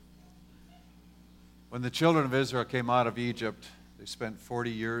When the children of Israel came out of Egypt, they spent 40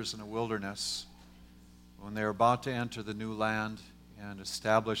 years in the wilderness. When they were about to enter the new land and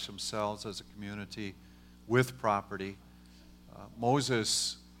establish themselves as a community with property,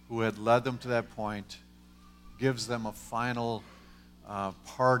 Moses, who had led them to that point, gives them a final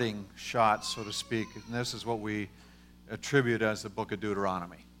parting shot, so to speak. And this is what we attribute as the book of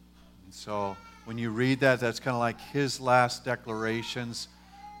Deuteronomy. And so when you read that, that's kind of like his last declarations.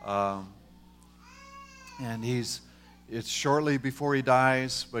 And it's shortly before he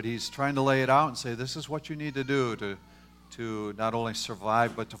dies, but he's trying to lay it out and say, this is what you need to do to not only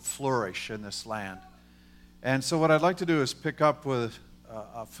survive, but to flourish in this land. And so what I'd like to do is pick up with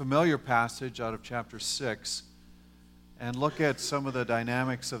a familiar passage out of chapter 6 and look at some of the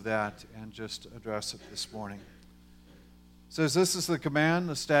dynamics of that and just address it this morning. It says, this is the command,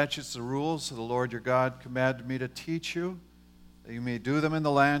 the statutes, the rules of the Lord your God commanded me to teach you, that you may do them in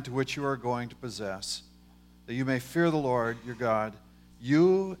the land to which you are going to possess, that you may fear the Lord your God,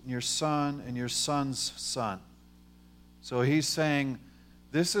 you and your son and your son's son. So he's saying,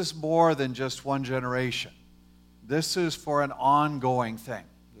 this is more than just one generation. This is for an ongoing thing.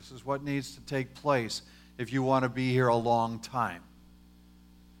 This is what needs to take place if you want to be here a long time.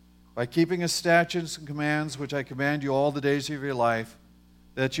 By keeping his statutes and commands, which I command you all the days of your life,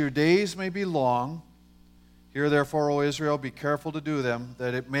 that your days may be long. Hear therefore, O Israel, be careful to do them,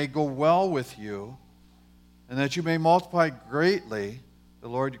 that it may go well with you, and that you may multiply greatly. The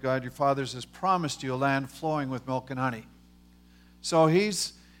Lord your God, your fathers, has promised you a land flowing with milk and honey. So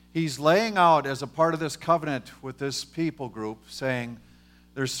he's laying out as a part of this covenant with this people group, saying,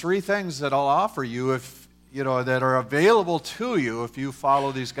 there's three things that I'll offer you if that are available to you if you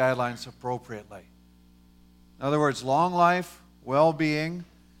follow these guidelines appropriately. In other words, long life, well-being,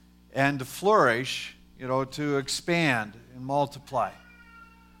 and to flourish, to expand and multiply.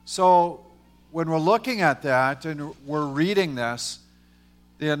 So when we're looking at that and we're reading this,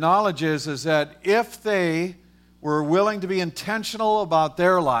 the knowledge is that if they were willing to be intentional about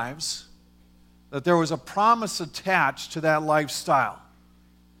their lives, that there was a promise attached to that lifestyle.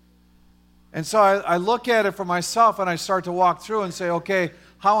 And so I look at it for myself and I start to walk through and say, okay,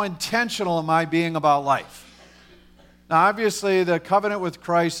 how intentional am I being about life? Now, obviously, the covenant with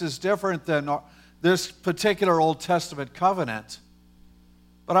Christ is different than this particular Old Testament covenant.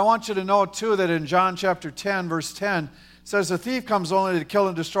 But I want you to know, too, that in John chapter 10, verse 10, it says, the thief comes only to kill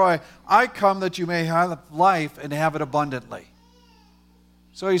and destroy. I come that you may have life and have it abundantly.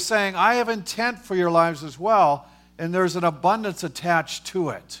 So he's saying, I have intent for your lives as well, and there's an abundance attached to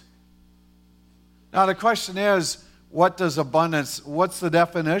it. Now the question is, what does abundance, what's the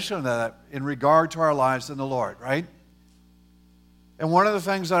definition of that in regard to our lives in the Lord, right? And one of the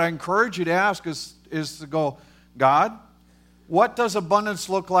things that I encourage you to ask is to go, God, what does abundance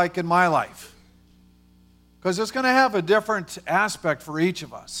look like in my life? Because it's going to have a different aspect for each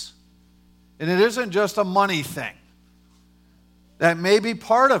of us. And it isn't just a money thing. That may be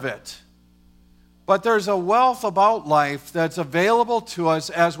part of it. But there's a wealth about life that's available to us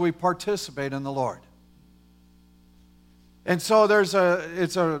as we participate in the Lord. And so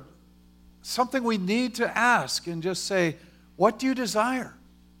it's something we need to ask and just say, what do you desire?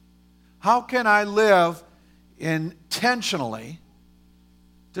 How can I live intentionally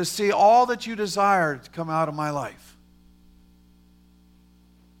to see all that you desire to come out of my life?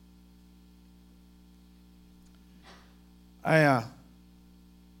 I'm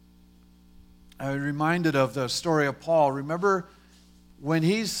reminded of the story of Paul. Remember when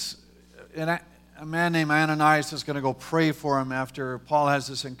a man named Ananias is going to go pray for him after Paul has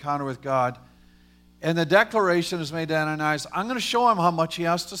this encounter with God. And the declaration is made to Ananias, I'm going to show him how much he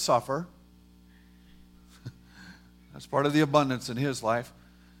has to suffer. That's part of the abundance in his life.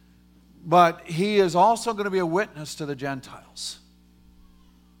 But he is also going to be a witness to the Gentiles.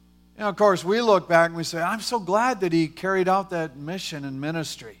 Of course, we look back and we say, I'm so glad that he carried out that mission and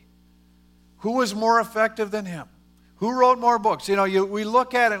ministry. Who was more effective than him? Who wrote more books? We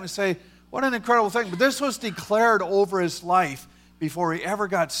look at it and we say, what an incredible thing. But this was declared over his life before he ever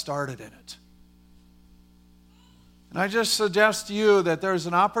got started in it. And I just suggest to you that there's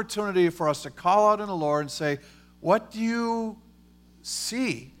an opportunity for us to call out in the Lord and say, what do you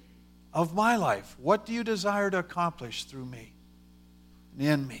see of my life? What do you desire to accomplish through me and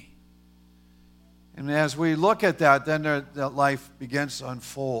in me? And as we look at that, then that life begins to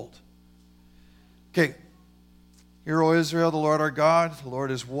unfold. Okay. Hear, O Israel, the Lord our God, the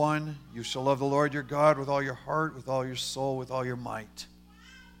Lord is one. You shall love the Lord your God with all your heart, with all your soul, with all your might.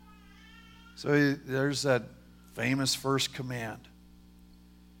 So there's that famous first command.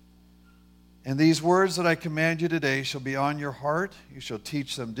 And these words that I command you today shall be on your heart. You shall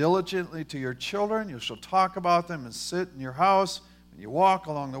teach them diligently to your children. You shall talk about them and sit in your house, when you walk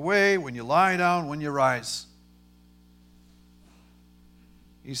along the way, when you lie down, when you rise.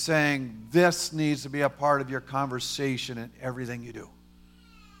 He's saying this needs to be a part of your conversation in everything you do.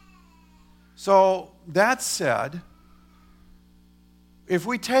 So that said, if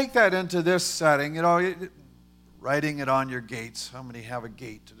we take that into this setting, writing it on your gates. How many have a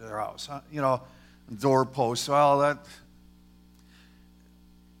gate to their house? Doorposts, well, that.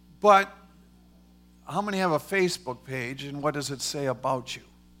 But how many have a Facebook page, and what does it say about you?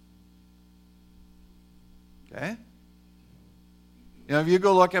 Okay? If you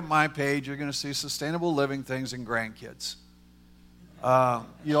go look at my page, you're going to see sustainable living things and grandkids.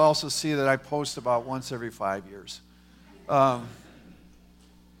 You'll also see that I post about once every 5 years.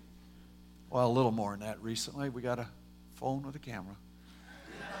 Well, a little more than that recently. We got a phone with a camera.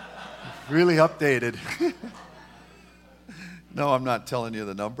 Really updated. No, I'm not telling you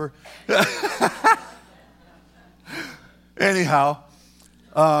the number. Anyhow,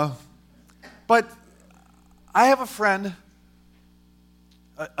 but I have a friend,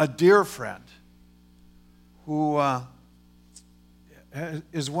 a dear friend, who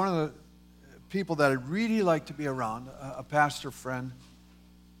is one of the people that I'd really like to be around, a pastor friend.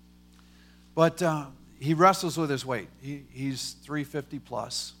 But he wrestles with his weight. He's 350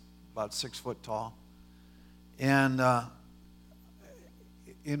 plus, about 6 foot tall. And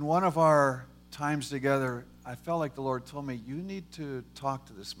in one of our times together, I felt like the Lord told me, you need to talk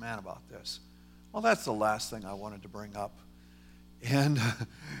to this man about this. Well, that's the last thing I wanted to bring up. And,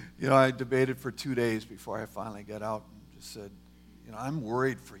 I debated for 2 days before I finally got out and just said, I'm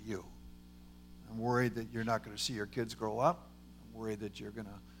worried for you. I'm worried that you're not going to see your kids grow up. I'm worried that you're going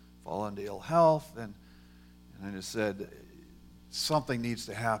to fall into ill health, and I just said, something needs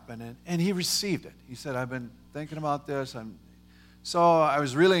to happen, and he received it. He said, I've been thinking about this. So I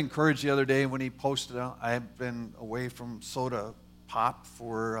was really encouraged the other day when he posted it. I had been away from soda pop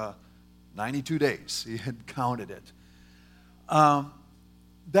for 92 days. He had counted it.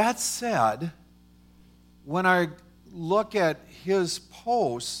 That said, when I look at his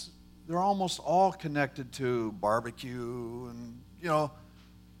posts, they're almost all connected to barbecue and,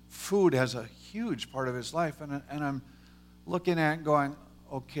 food has a huge part of his life, and I'm looking at it going,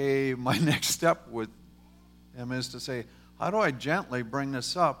 okay, my next step with him is to say, how do I gently bring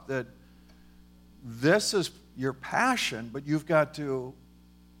this up, that this is your passion, but you've got to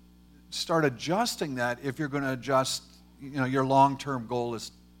start adjusting that if you're going to adjust, your long-term goal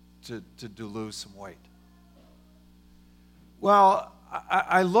is to lose some weight. Well,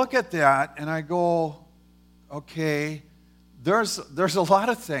 I look at that and I go, okay, there's a lot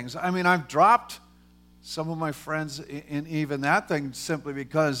of things. I've dropped some of my friends in even that thing simply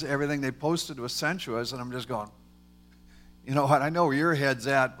because everything they posted was sensuous, and I'm just going, you know what, I know where your head's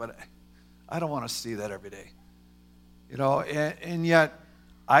at, but I don't want to see that every day. And yet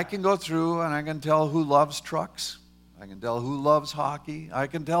I can go through and I can tell who loves trucks. I can tell who loves hockey. I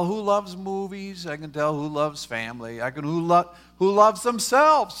can tell who loves movies. I can tell who loves family. I can who loves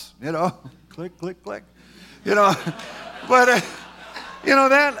themselves. Click, click, click. But,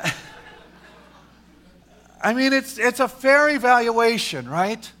 that, it's a fair evaluation,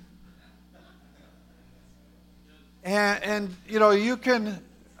 right? And you can,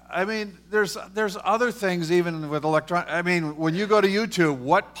 there's other things even with when you go to YouTube,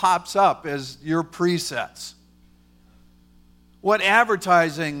 what pops up is your presets. What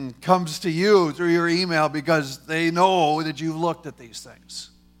advertising comes to you through your email because they know that you've looked at these things.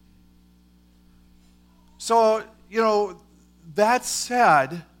 So, that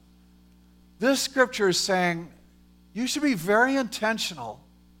said, this scripture is saying you should be very intentional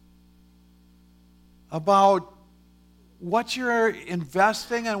about what you're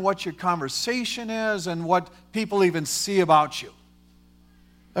investing and what your conversation is and what people even see about you.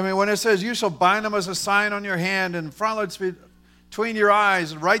 When it says you shall bind them as a sign on your hand and frontlets between your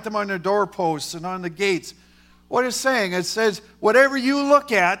eyes and write them on your doorposts and on the gates, what it's saying, it says whatever you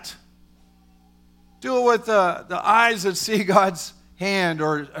look at, do it with the eyes that see God's hand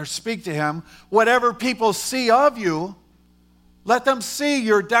or speak to Him. Whatever people see of you, let them see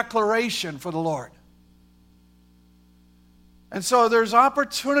your declaration for the Lord. And so there's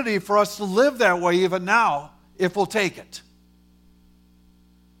opportunity for us to live that way even now if we'll take it.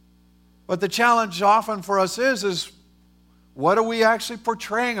 But the challenge often for us is what are we actually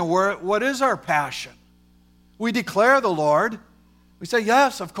portraying and what is our passion? We declare the Lord. We say,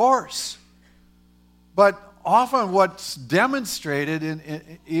 yes, of course. But often what's demonstrated,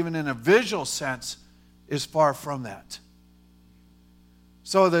 even in a visual sense, is far from that.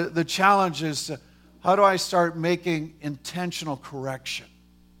 So the challenge is, how do I start making intentional correction?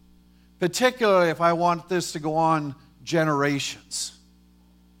 Particularly if I want this to go on generations.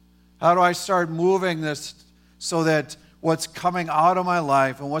 How do I start moving this so that what's coming out of my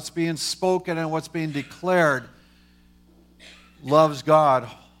life and what's being spoken and what's being declared loves God,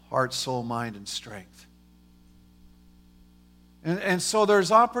 heart, soul, mind, and strength? And so there's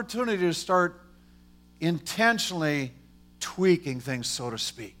opportunity to start intentionally tweaking things, so to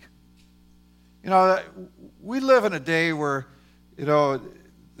speak. We live in a day where, there's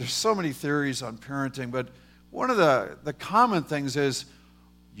so many theories on parenting, but one of the common things is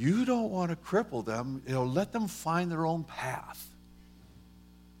you don't want to cripple them. Let them find their own path.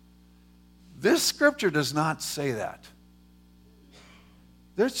 This scripture does not say that.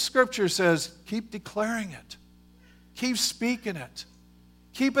 This scripture says, keep declaring it. Keep speaking it.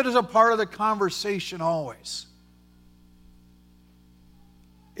 Keep it as a part of the conversation always.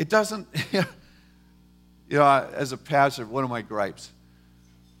 It doesn't, as a pastor, one of my gripes,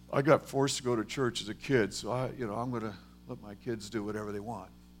 I got forced to go to church as a kid, so I'm going to let my kids do whatever they want.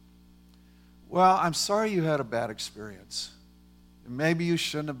 Well, I'm sorry you had a bad experience. Maybe you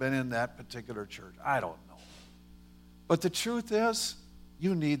shouldn't have been in that particular church. I don't know. But the truth is,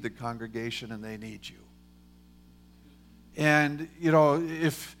 you need the congregation and they need you. And,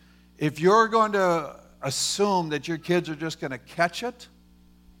 if you're going to assume that your kids are just going to catch it,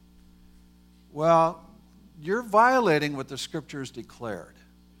 well, you're violating what the Scriptures declared.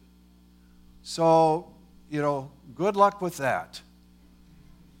 So, good luck with that.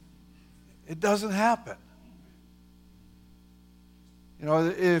 It doesn't happen.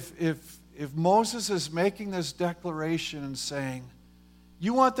 If Moses is making this declaration and saying,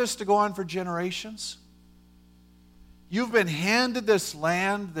 you want this to go on for generations? You've been handed this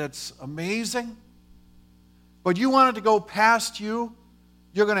land that's amazing, but you want it to go past you,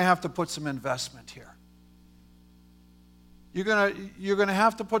 you're going to have to put some investment here. You're going to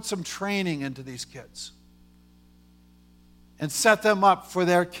have to put some training into these kids and set them up for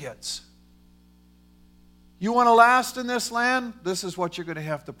their kids. You want to last in this land? This is what you're going to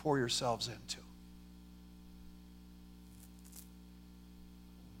have to pour yourselves into.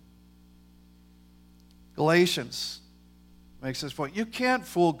 Galatians makes this point. You can't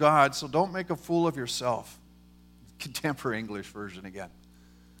fool God, so don't make a fool of yourself. Contemporary English version again.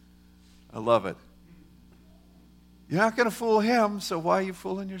 I love it. You're not going to fool him, so why are you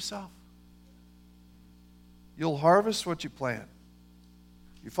fooling yourself? You'll harvest what you plant.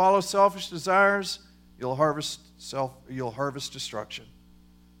 You follow selfish desires, you'll harvest destruction.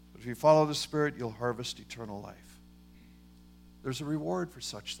 But if you follow the Spirit, you'll harvest eternal life. There's a reward for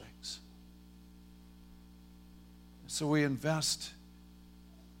such things. So we invest.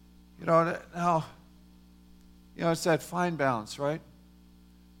 Now, it's that fine balance, right?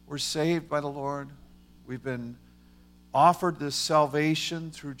 We're saved by the Lord. We've been offered this salvation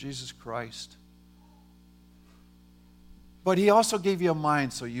through Jesus Christ. But He also gave you a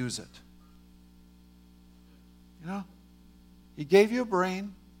mind, so use it. He gave you a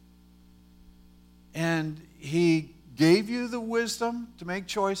brain, and He gave you the wisdom to make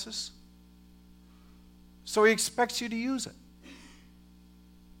choices. So He expects you to use it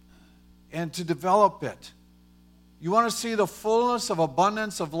and to develop it. You want to see the fullness of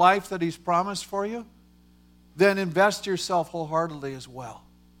abundance of life that He's promised for you? Then invest yourself wholeheartedly as well,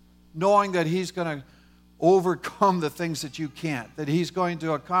 knowing that He's going to overcome the things that you can't, that He's going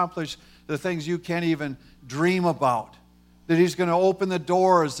to accomplish the things you can't even dream about, that He's going to open the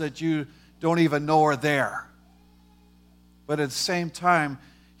doors that you don't even know are there. But at the same time,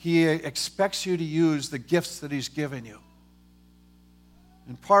 He expects you to use the gifts that He's given you.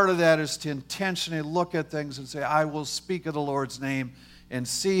 And part of that is to intentionally look at things and say, I will speak of the Lord's name and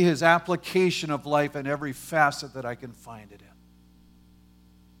see His application of life in every facet that I can find it in.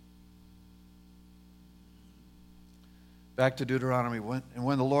 Back to Deuteronomy. And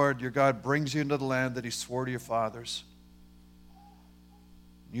when the Lord your God brings you into the land that He swore to your fathers,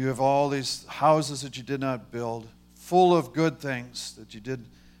 you have all these houses that you did not build, full of good things that you did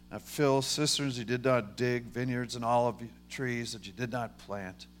not fill, cisterns you did not dig, vineyards and olive trees that you did not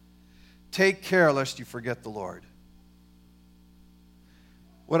plant. Take care lest you forget the Lord.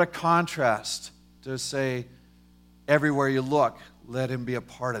 What a contrast to say, everywhere you look, let Him be a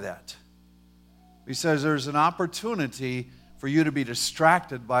part of that. He says there's an opportunity for you to be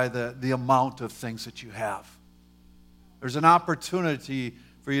distracted by the amount of things that you have. There's an opportunity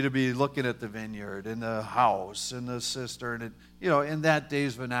for you to be looking at the vineyard and the house and the cistern, and, in that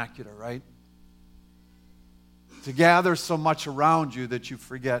day's vernacular, right? To gather so much around you that you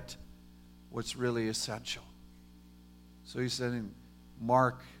forget what's really essential. So He's saying,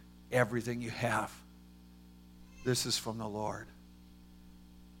 mark everything you have. This is from the Lord.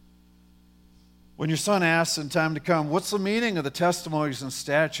 When your son asks in time to come, what's the meaning of the testimonies and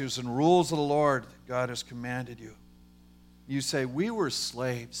statutes and rules of the Lord that God has commanded you? You say, we were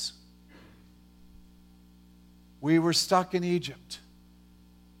slaves. We were stuck in Egypt.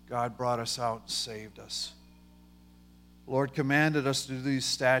 God brought us out and saved us. The Lord commanded us to do these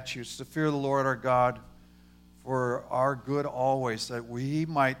statutes, to fear the Lord our God for our good always, that we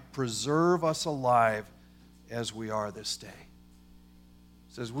might preserve us alive as we are this day.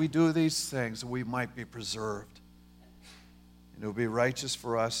 It says we do these things that we might be preserved. And it will be righteous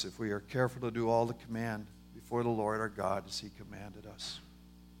for us if we are careful to do all the command before the Lord our God as He commanded us.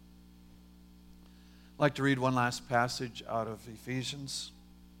 I'd like to read one last passage out of Ephesians.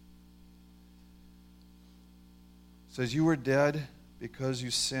 It says, you were dead because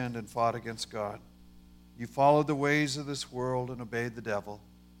you sinned and fought against God. You followed the ways of this world and obeyed the devil.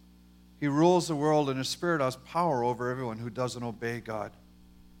 He rules the world, and His Spirit has power over everyone who doesn't obey God.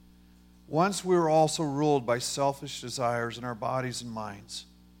 Once we were also ruled by selfish desires in our bodies and minds.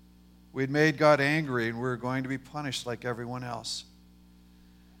 We had made God angry, and we were going to be punished like everyone else.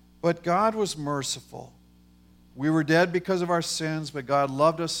 But God was merciful. We were dead because of our sins, but God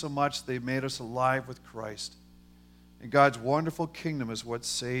loved us so much that He made us alive with Christ. And God's wonderful kingdom is what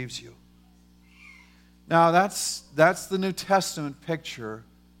saves you. Now, that's the New Testament picture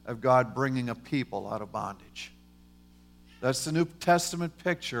of God bringing a people out of bondage. That's the New Testament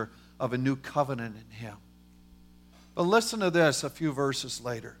picture of a new covenant in Him. But listen to this a few verses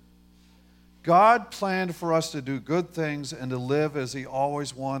later. God planned for us to do good things and to live as He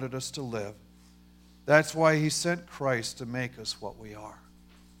always wanted us to live. That's why He sent Christ to make us what we are.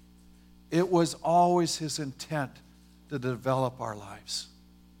 It was always His intent to develop our lives.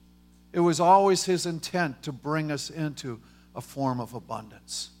 It was always His intent to bring us into a form of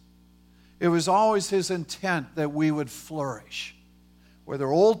abundance. It was always His intent that we would flourish. Whether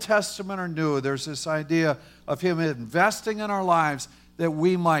Old Testament or New, there's this idea of Him investing in our lives that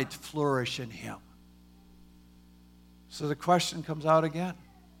we might flourish in Him. So the question comes out again.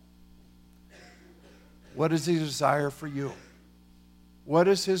 What does He desire for you? What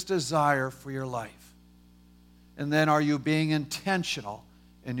is His desire for your life? And then are you being intentional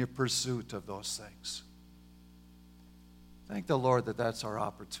in your pursuit of those things? Thank the Lord that that's our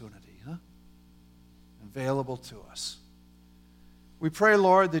opportunity, huh? Available to us. We pray,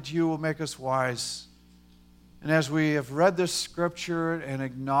 Lord, that You will make us wise. And as we have read this scripture and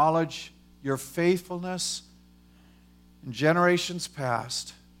acknowledge Your faithfulness in generations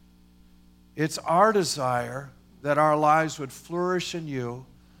past, it's our desire that our lives would flourish in You,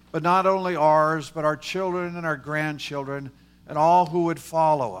 but not only ours, but our children and our grandchildren and all who would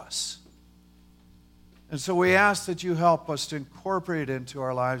follow us. And so we ask that You help us to incorporate into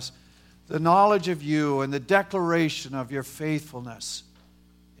our lives the knowledge of You and the declaration of Your faithfulness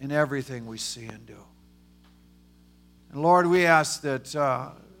in everything we see and do. And Lord, we ask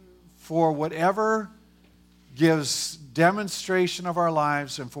that for whatever gives demonstration of our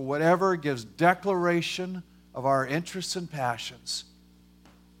lives and for whatever gives declaration of our interests and passions,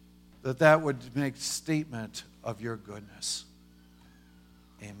 that would make statement of Your goodness.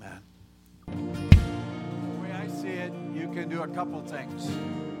 Amen. The way I see it, you can do a couple things.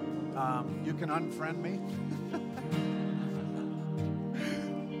 You can unfriend me.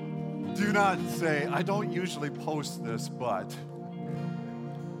 Do not say, I don't usually post this, but.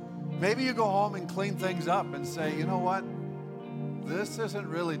 Maybe you go home and clean things up and say, you know what? This isn't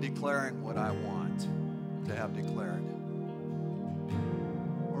really declaring what I want to have declared.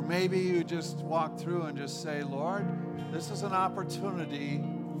 Or maybe you just walk through and just say, Lord, this is an opportunity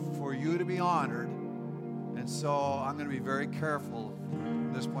for You to be honored. And so I'm going to be very careful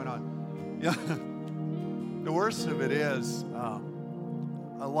from this point on. Yeah. The worst of it is,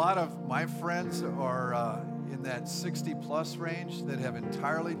 a lot of my friends are in that 60-plus range that have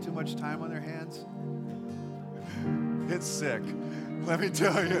entirely too much time on their hands. It's sick, let me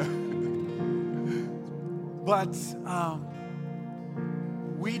tell you. But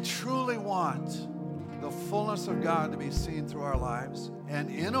we truly want the fullness of God to be seen through our lives and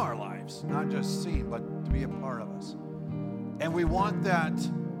in our lives, not just seen, but to be a part of us. And we want that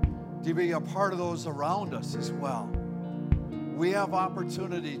to be a part of those around us as well. We have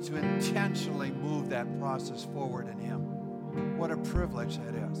opportunity to intentionally move that process forward in Him. What a privilege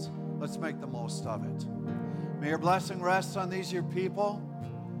that is. Let's make the most of it. May Your blessing rest on these Your people.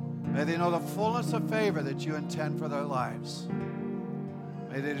 May they know the fullness of favor that You intend for their lives.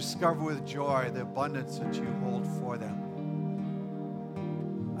 May they discover with joy the abundance that You hold for them.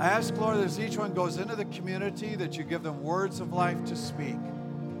 I ask, Lord, as each one goes into the community, that you give them words of life to speak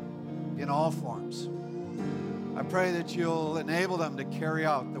in all forms. I pray that you'll enable them to carry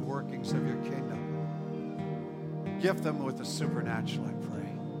out the workings of your kingdom. Gift them with the supernatural, I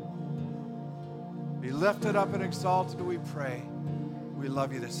pray. Be lifted up and exalted, we pray. We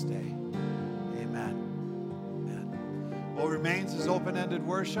love you this day. Amen. Amen. What remains is open-ended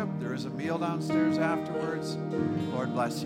worship. There is a meal downstairs afterwards. Lord bless you.